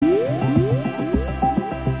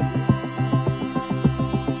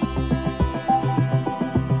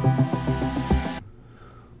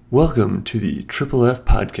Welcome to the Triple F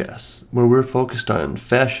Podcast, where we're focused on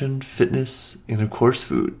fashion, fitness, and of course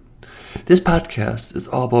food. This podcast is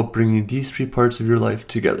all about bringing these three parts of your life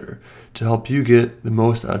together to help you get the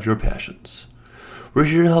most out of your passions. We're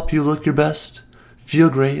here to help you look your best, feel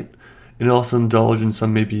great, and also indulge in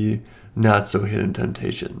some maybe not so hidden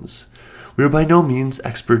temptations. We are by no means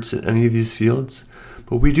experts in any of these fields,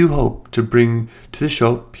 but we do hope to bring to the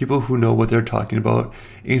show people who know what they're talking about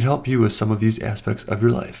and help you with some of these aspects of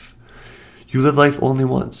your life. You live life only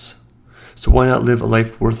once, so why not live a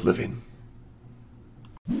life worth living?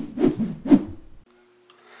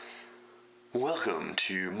 Welcome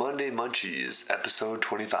to Monday Munchies, episode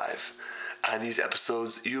 25. On these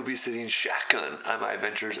episodes, you'll be sitting shotgun on my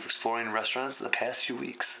adventures of exploring restaurants in the past few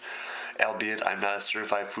weeks. Albeit I'm not a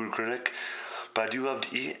certified food critic, but I do love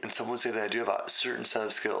to eat, and some would say that I do have a certain set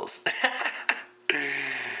of skills.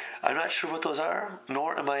 I'm not sure what those are,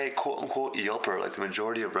 nor am I a quote-unquote Yelper like the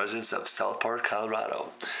majority of residents of South Park,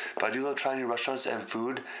 Colorado. But I do love trying new restaurants and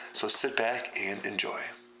food, so sit back and enjoy.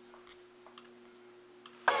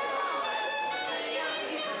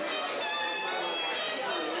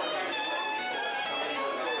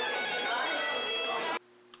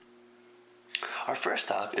 Our first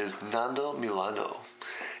stop is Nando Milano.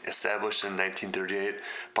 Established in 1938,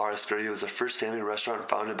 Bar Asperia was the first family restaurant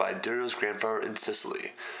founded by Dario's grandfather in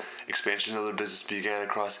Sicily. Expansion of their business began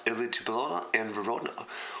across Italy to Bologna and Verona,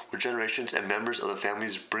 with generations and members of the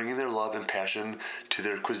families bringing their love and passion to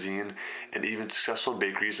their cuisine, and even successful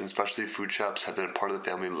bakeries and specialty food shops have been a part of the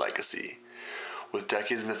family legacy. With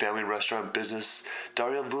decades in the family restaurant business,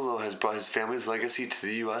 Dario Vullo has brought his family's legacy to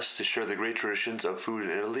the U.S. to share the great traditions of food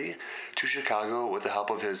in Italy to Chicago with the help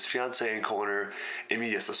of his fiancée and co-owner,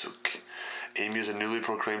 Amy Yasasuk. Amy is a newly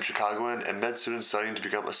proclaimed Chicagoan and med student studying to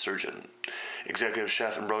become a surgeon. Executive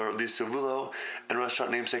chef and brother Licio Vullo and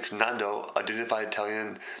restaurant namesake Nando, a dignified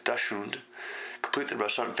Italian dachshund, complete the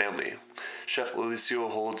restaurant family. Chef Licio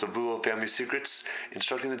holds the Vullo family secrets,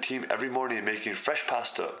 instructing the team every morning in making fresh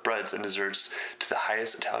pasta, breads, and desserts to the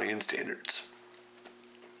highest Italian standards.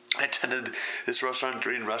 I attended this restaurant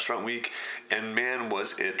during restaurant week, and man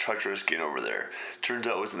was it treacherous getting over there. Turns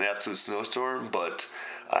out it was an absolute snowstorm, but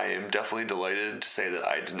I am definitely delighted to say that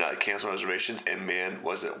I did not cancel my reservations, and man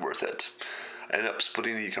was it worth it. I ended up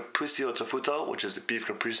splitting the capriccio tofuto, which is beef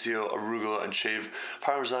capriccio, arugula, and shaved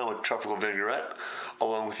parmesan with truffle vinaigrette,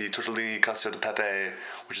 along with the tortellini cacio di pepe,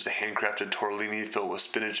 which is a handcrafted tortellini filled with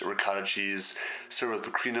spinach and ricotta cheese, served with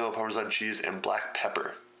pecorino, parmesan cheese, and black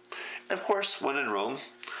pepper. And of course, when in Rome,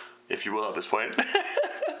 if you will at this point,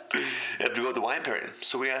 you have to go with the wine pairing.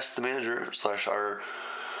 So we asked the manager / our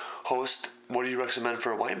host, what do you recommend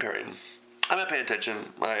for a wine pairing? I'm not paying attention.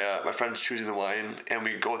 My friend's choosing the wine, and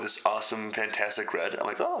we go with this awesome, fantastic red. I'm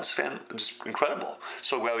like, oh, it's just incredible.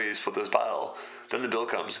 So glad we split this bottle. Then the bill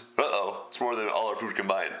comes. Uh-oh, it's more than all our food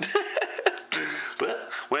combined. But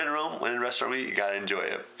when in Rome, when in restaurant week, you gotta enjoy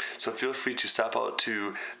it. So feel free to stop out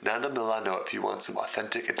to Nando Milano if you want some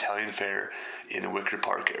authentic Italian fare in the Wicker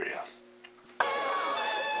Park area.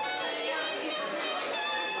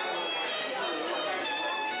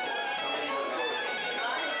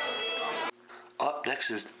 Up next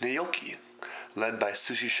is Naoki. Led by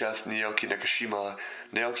sushi chef Naoki Nakashima,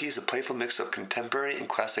 Naoki is a playful mix of contemporary and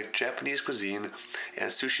classic Japanese cuisine and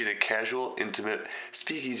sushi in a casual, intimate,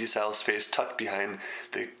 speakeasy-style space tucked behind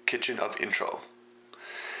the kitchen of Intro.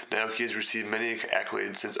 Naoki has received many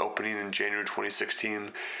accolades since opening in January 2016,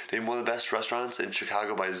 named one of the best restaurants in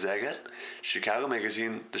Chicago by Zagat, Chicago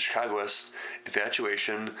Magazine, The Chicagoist,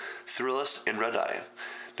 Infatuation, Thrillist, and Red Eye.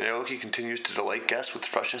 Naoki continues to delight guests with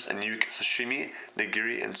freshness and unique sashimi,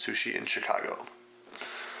 nigiri, and sushi in Chicago.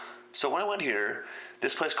 So when I went here,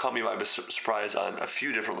 this place caught me by surprise on a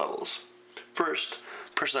few different levels. First,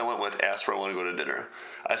 the person I went with asked where I want to go to dinner.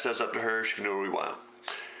 I said it's up to her, she can do where we want.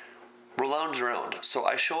 We're lounging around, so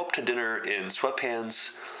I show up to dinner in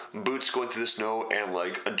sweatpants, boots going through the snow, and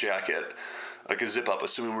like a jacket, like a zip up,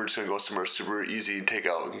 assuming we're just going to go somewhere super easy, take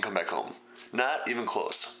out, and come back home. Not even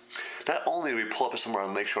close. Not only do we pull up somewhere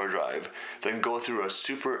on Lakeshore Drive, then go through a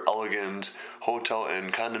super elegant hotel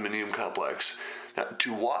and condominium complex,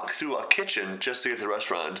 to walk through a kitchen just to get to the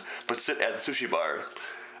restaurant, but sit at the sushi bar.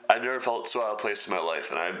 I've never felt so out of place in my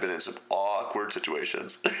life, and I've been in some awkward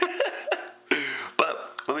situations.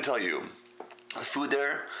 But let me tell you, the food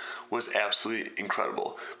there was absolutely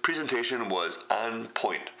incredible. Presentation was on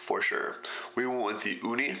point for sure. We went with the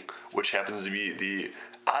uni, which happens to be the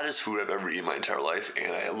oddest food I've ever eaten in my entire life,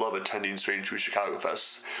 and I love attending Strange Food Chicago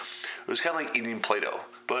Fests. It was kind of like eating Play-Doh,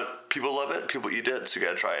 but people love it, people eat it, so you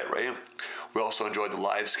gotta try it, right? We also enjoyed the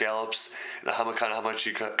live scallops and the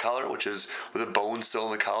hamachi collar, which is with the bone still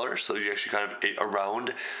in the collar, so you actually kind of ate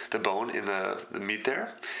around the bone in the meat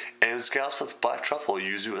there. And scallops with black truffle,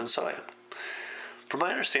 yuzu, and soy. From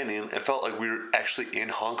my understanding, it felt like we were actually in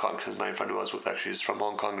Hong Kong, because my friend who I was with actually is from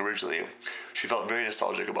Hong Kong originally. She felt very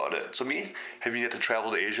nostalgic about it. So me, having yet to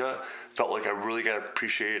travel to Asia, felt like I really got to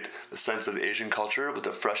appreciate the sense of the Asian culture with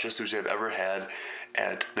the freshest sushi I've ever had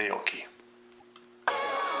at Naoki.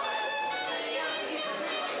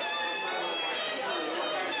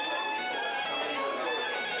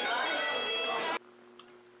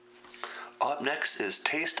 Up next is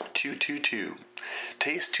Taste 222.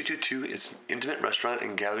 Taste 222 is an intimate restaurant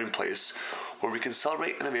and gathering place where we can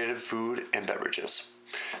celebrate innovative food and beverages.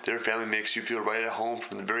 Their family makes you feel right at home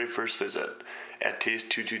from the very first visit. At Taste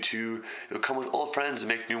 222, you'll come with old friends and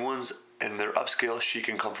make new ones in their upscale, chic,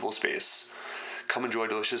 and comfortable space. Come enjoy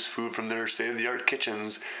delicious food from their state-of-the-art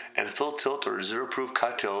kitchens and full tilt or zero-proof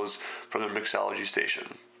cocktails from their mixology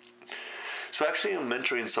station. So actually, I'm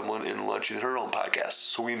mentoring someone in launching her own podcast.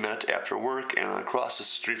 So we met after work, and across the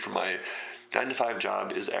street from my 9-to-5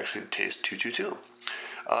 job is actually Taste 222.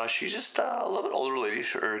 She's just a little bit older lady.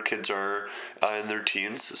 Her kids are in their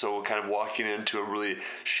teens, so kind of walking into a really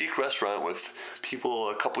chic restaurant with people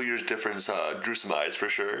a couple years difference drew some eyes for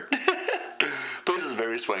sure. Place is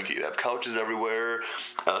very swanky. They have couches everywhere,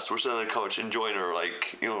 so we're sitting on the couch enjoying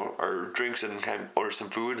our drinks and kind of order some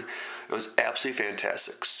food. It was absolutely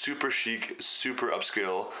fantastic. Super chic, super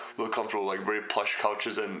upscale, really comfortable, like very plush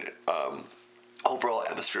couches and overall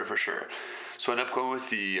atmosphere for sure. So I ended up going with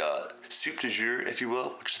the soup du jour, if you will,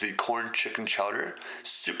 which is the corn chicken chowder.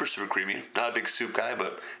 Super, super creamy. Not a big soup guy,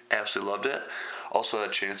 but absolutely loved it. Also had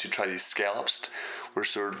a chance to try these scallops. We're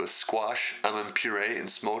served with squash, lemon puree, and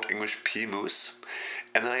smoked English pea mousse.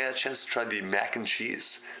 And then I got a chance to try the mac and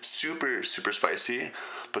cheese. Super, super spicy,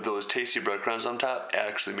 but those tasty breadcrumbs on top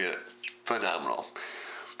actually made it phenomenal.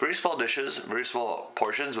 Very small dishes, very small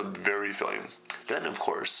portions, but very filling. Then, of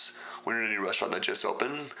course, when you're in a new restaurant that just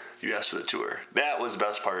opened, you ask for the tour. That was the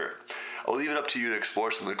best part. I'll leave it up to you to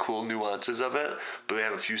explore some of the cool nuances of it, but they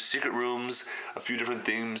have a few secret rooms, a few different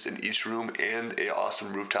themes in each room, and an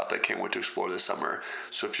awesome rooftop that I can't wait to explore this summer.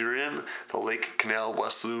 So if you're in the Lake Canal,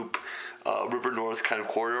 West Loop, River North kind of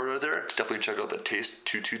corridor there, definitely check out the Taste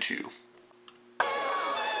 222.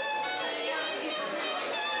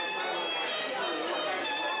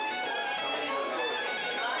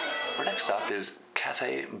 Our next stop is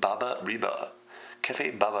Cafe Baba Riba.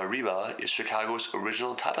 Cafe Baba Riba is Chicago's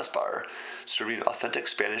original tapas bar, serving authentic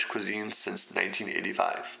Spanish cuisine since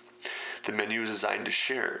 1985. The menu is designed to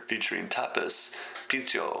share, featuring tapas,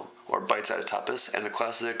 pincho, or bite-sized tapas, and the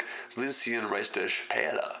classic Valencian rice dish,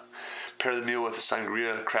 paella. Pair the meal with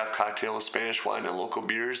sangria, craft cocktails, Spanish wine, and local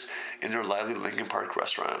beers in their lively Lincoln Park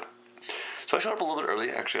restaurant. So I showed up a little bit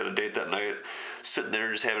early, actually had a date that night, sitting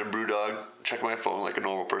there just having a brew dog, checking my phone like a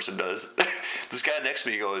normal person does. This guy next to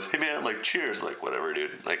me goes, "Hey man, like cheers," I'm like, "Whatever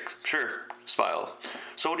dude," like, "Sure," smile.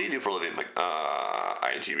 "So what do you do for a living?" I'm like,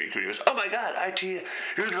 IT recruiting. He goes, "Oh my god, IT,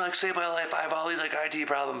 you're gonna like save my life, I have all these like IT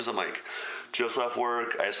problems." I'm like, "Just left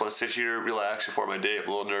work, I just want to sit here, relax before my day, I'm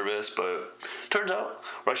a little nervous," but turns out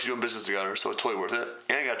we're actually doing business together, so it's totally worth it.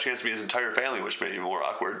 And I got a chance to meet his entire family, which made it even more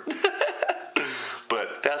awkward.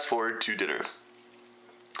 But fast forward to dinner.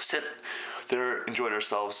 Sit there, enjoying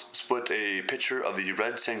ourselves, split a pitcher of the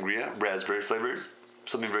red sangria, raspberry flavored,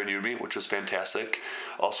 something very new to me, which was fantastic.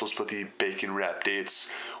 Also split the bacon wrapped dates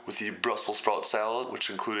with the Brussels sprout salad, which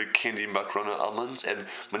included candied macaroni almonds and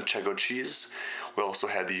manchego cheese. We also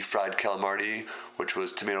had the fried calamari, which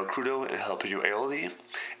was tomato crudo and jalapeno aioli,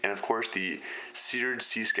 and of course the seared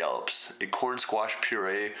sea scallops, a corn squash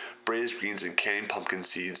puree, braised greens, and candied pumpkin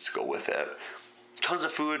seeds to go with it. Tons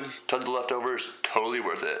of food, tons of leftovers, totally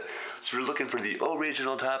worth it. So if you're looking for the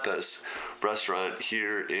original tapas restaurant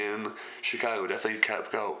here in Chicago, definitely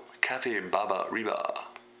go Cafe Baba Riba.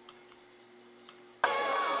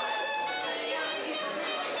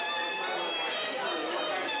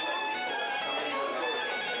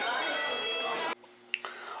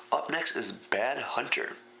 Up next is Bad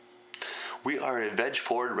Hunter. We are a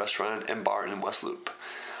veg-forward restaurant and bar in West Loop.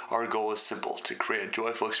 Our goal is simple, to create a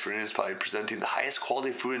joyful experience by presenting the highest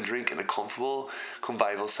quality food and drink in a comfortable,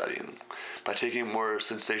 convivial setting. By taking a more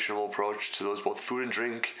sensational approach to those both food and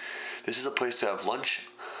drink, this is a place to have lunch,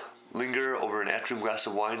 linger over an afternoon glass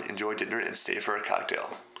of wine, enjoy dinner, and stay for a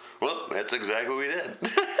cocktail. Well, that's exactly what we did.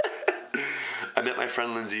 I met my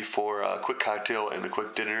friend Lindsay for a quick cocktail and a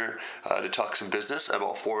quick dinner to talk some business at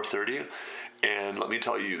about 4:30. And let me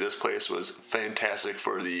tell you, this place was fantastic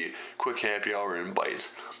for the quick happy hour and bite.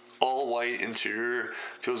 all white interior.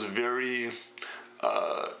 Feels very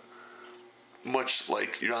much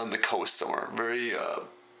like you're on the coast somewhere. Very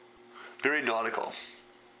very nautical.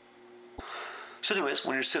 So anyways,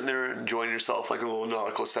 when you're sitting there enjoying yourself like a little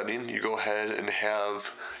nautical setting, you go ahead and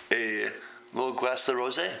have a little glass of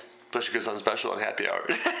rosé, especially because it's on special on happy hour.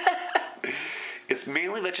 It's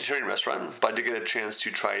mainly a vegetarian restaurant, but I did get a chance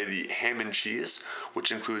to try the ham and cheese,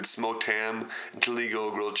 which includes smoked ham,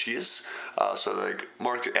 Inteligo grilled cheese, so like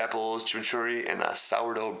market apples, chimichurri, and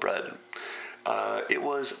sourdough bread. It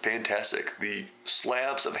was fantastic. The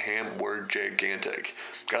slabs of ham were gigantic.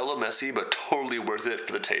 Got a little messy, but totally worth it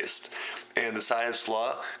for the taste. And the side of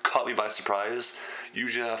slaw caught me by surprise.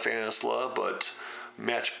 Usually not a fan of slaw, but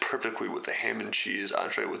matched perfectly with the ham and cheese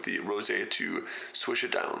entree with the rosé to swish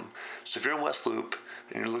it down. So if you're in West Loop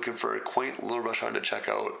and you're looking for a quaint little restaurant to check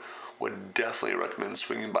out, would definitely recommend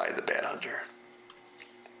swinging by the Bad Hunter.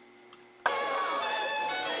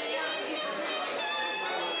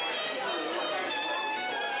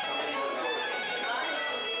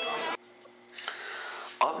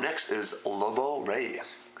 Up next is Lobo Ray.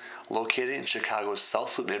 Located in Chicago's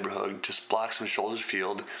South Loop neighborhood, just blocks from Shoulders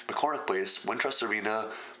Field, McCormick Place, Wintrust Arena,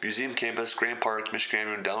 Museum Campus, Grant Park, Michigan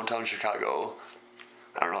Avenue, downtown Chicago.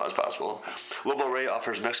 I don't know how that's possible. Lobo Ray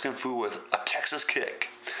offers Mexican food with a Texas kick.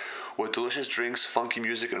 With delicious drinks, funky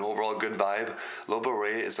music, and an overall good vibe, Lobo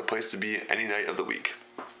Ray is the place to be any night of the week.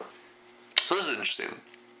 So this is interesting.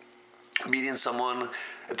 Meeting someone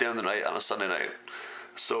at the end of the night on a Sunday night.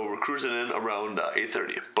 So we're cruising in around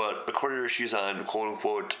 8:30, but according to her, she's on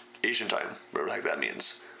quote-unquote Asian time, whatever the heck that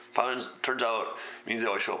means. Turns out it means they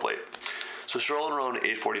always show up late. So she's rolling around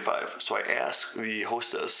 8:45. So I asked the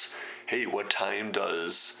hostess, hey, what time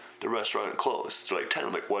does the restaurant close? They're like 10.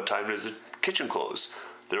 I'm like, what time does the kitchen close?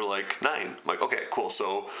 They're like 9. I'm like, okay, cool.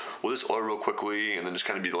 So we'll just order real quickly and then just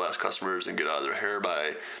kind of be the last customers and get out of their hair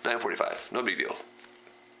by 9:45. No big deal.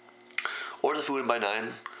 Order the food in by 9.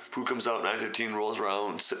 Food comes out, 9:15, rolls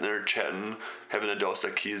around, sitting there chatting, having a Dos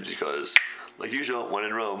Equis because, like usual, when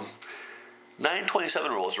in Rome. 9:27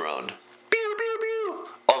 rolls around. Pew, pew, pew.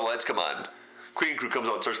 All the lights come on. Cleaning crew comes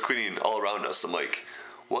out and starts cleaning all around us. I'm like,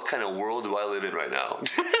 what kind of world do I live in right now?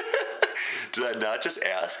 Did I not just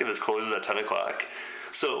ask if this closes at 10 o'clock?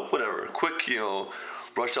 So, whatever. Quick,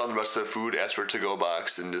 rush down the rest of the food, ask for a to-go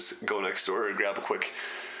box, and just go next door and grab a quick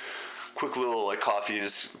little like coffee and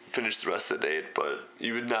just finish the rest of the date. But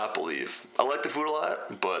you would not believe. I like the food a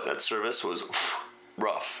lot, but that service was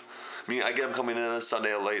rough. I mean, I get them coming in on a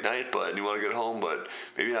Sunday at late night, but you want to get home, but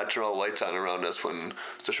maybe not turn all the lights on around us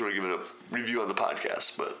especially when we're giving a review on the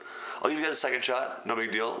podcast. But I'll give you guys a second shot. No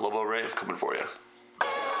big deal. Lobo Ray, coming for you.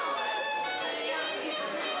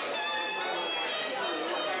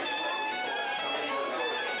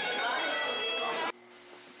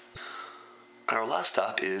 Our last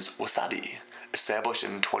stop is Wasabi. Established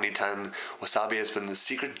in 2010, Wasabi has been the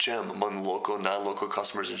secret gem among local and non-local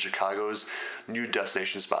customers in Chicago's new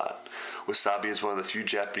destination spot. Wasabi is one of the few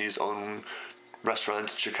Japanese-owned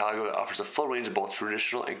restaurants in Chicago that offers a full range of both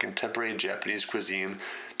traditional and contemporary Japanese cuisine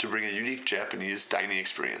to bring a unique Japanese dining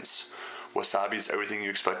experience. Wasabi is everything you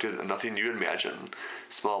expected and nothing you'd imagine.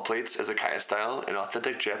 Small plates as Izakaya style and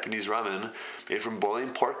authentic Japanese ramen made from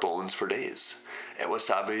boiling pork bones for days. At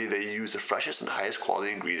Wasabi, they use the freshest and highest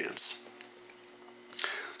quality ingredients.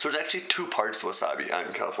 So there's actually two parts to Wasabi out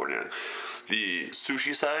in California. The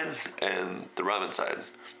sushi side and the ramen side.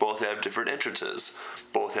 Both have different entrances.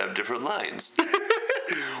 Both have different lines.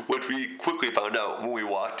 Which we quickly found out when we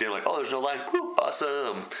walked in, like, oh, there's no line. Woo,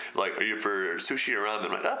 awesome. Like, are you for sushi or ramen?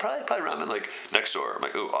 I'm like, probably ramen, like, next door. I'm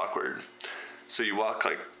like, ooh, awkward. So you walk,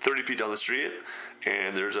 like, 30 feet down the street,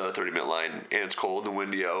 and there's a 30-minute line, and it's cold and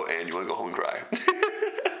windy out, and you want to go home and cry.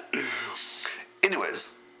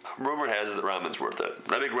 Anyways, rumor has it that ramen's worth it.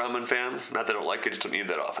 Not a big ramen fan. Not that I don't like it, just don't eat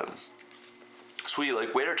that often. So we,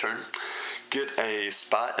 wait our turn, get a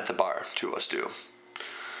spot at the bar, two of us do.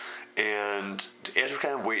 And as we're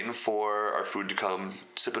kind of waiting for our food to come,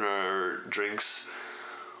 sipping our drinks,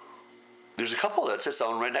 there's a couple that sits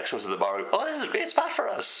down right next to us at the bar. Oh, this is a great spot for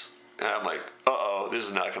us. And I'm like, uh-oh, this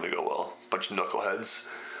is not going to go well. Bunch of knuckleheads.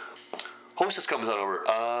 Hostess comes on over.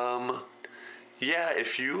 Yeah,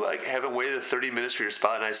 if you haven't waited 30 minutes for your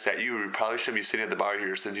spot and I sat you probably shouldn't be sitting at the bar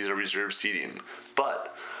here since these are reserved seating.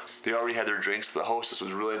 But they already had their drinks. The hostess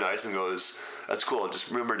was really nice and goes, that's cool, just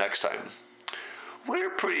remember next time.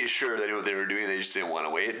 We're pretty sure they knew what they were doing. They just didn't want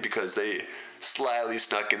to wait because they slyly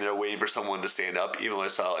snuck in there waiting for someone to stand up, even though I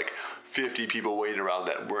saw 50 people waiting around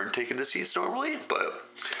that weren't taking the seats normally. But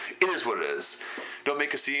it is what it is. Don't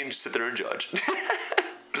make a scene, just sit there and judge.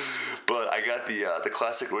 But I got the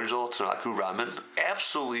classic original Tanaku ramen.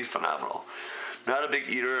 Absolutely phenomenal. Not a big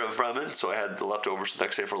eater of ramen, so I had the leftovers the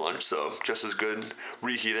next day for lunch, so just as good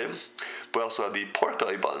reheated. But I also had the pork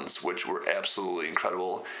belly buns, which were absolutely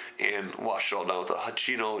incredible, and washed it all down with a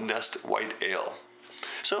Hachino Nest White Ale.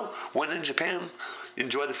 So, when in Japan,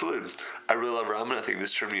 enjoy the food. I really love ramen. I think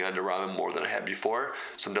this turned me on to ramen more than I had before,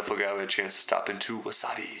 so I'm definitely glad we had a chance to stop into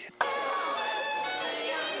Wasabi.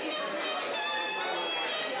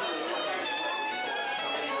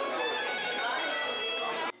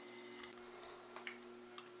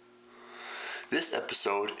 This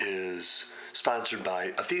episode is sponsored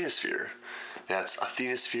by Athenasphere. That's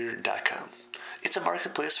athenasphere.com. It's a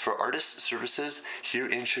marketplace for artists' services here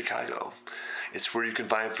in Chicago. It's where you can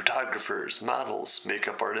find photographers, models,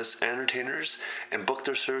 makeup artists, and entertainers, and book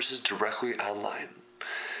their services directly online.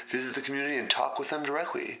 Visit the community and talk with them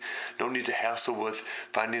directly. No need to hassle with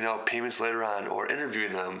finding out payments later on, or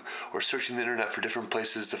interviewing them, or searching the internet for different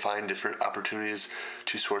places to find different opportunities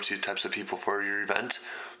to source these types of people for your event,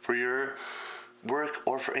 for your work,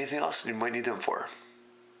 or for anything else you might need them for.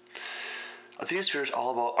 Athenasphere is all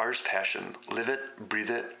about artist passion. Live it, breathe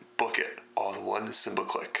it, book it. All in one simple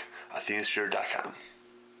click. Athenasphere.com.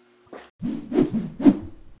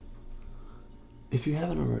 If you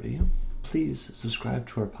haven't already, please subscribe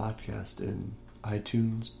to our podcast in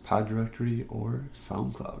iTunes, PodDirectory, or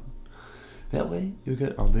SoundCloud. That way, you'll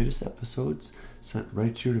get our latest episodes sent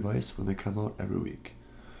right to your device when they come out every week.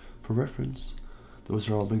 For reference, those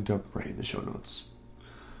are all linked up right in the show notes.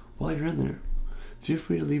 While you're in there, feel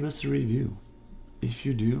free to leave us a review. If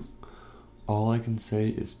you do, all I can say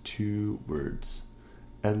is 2 words: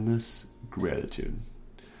 endless gratitude.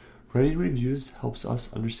 Writing reviews helps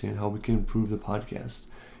us understand how we can improve the podcast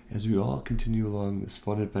as we all continue along this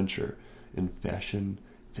fun adventure in fashion,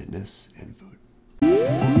 fitness, and food.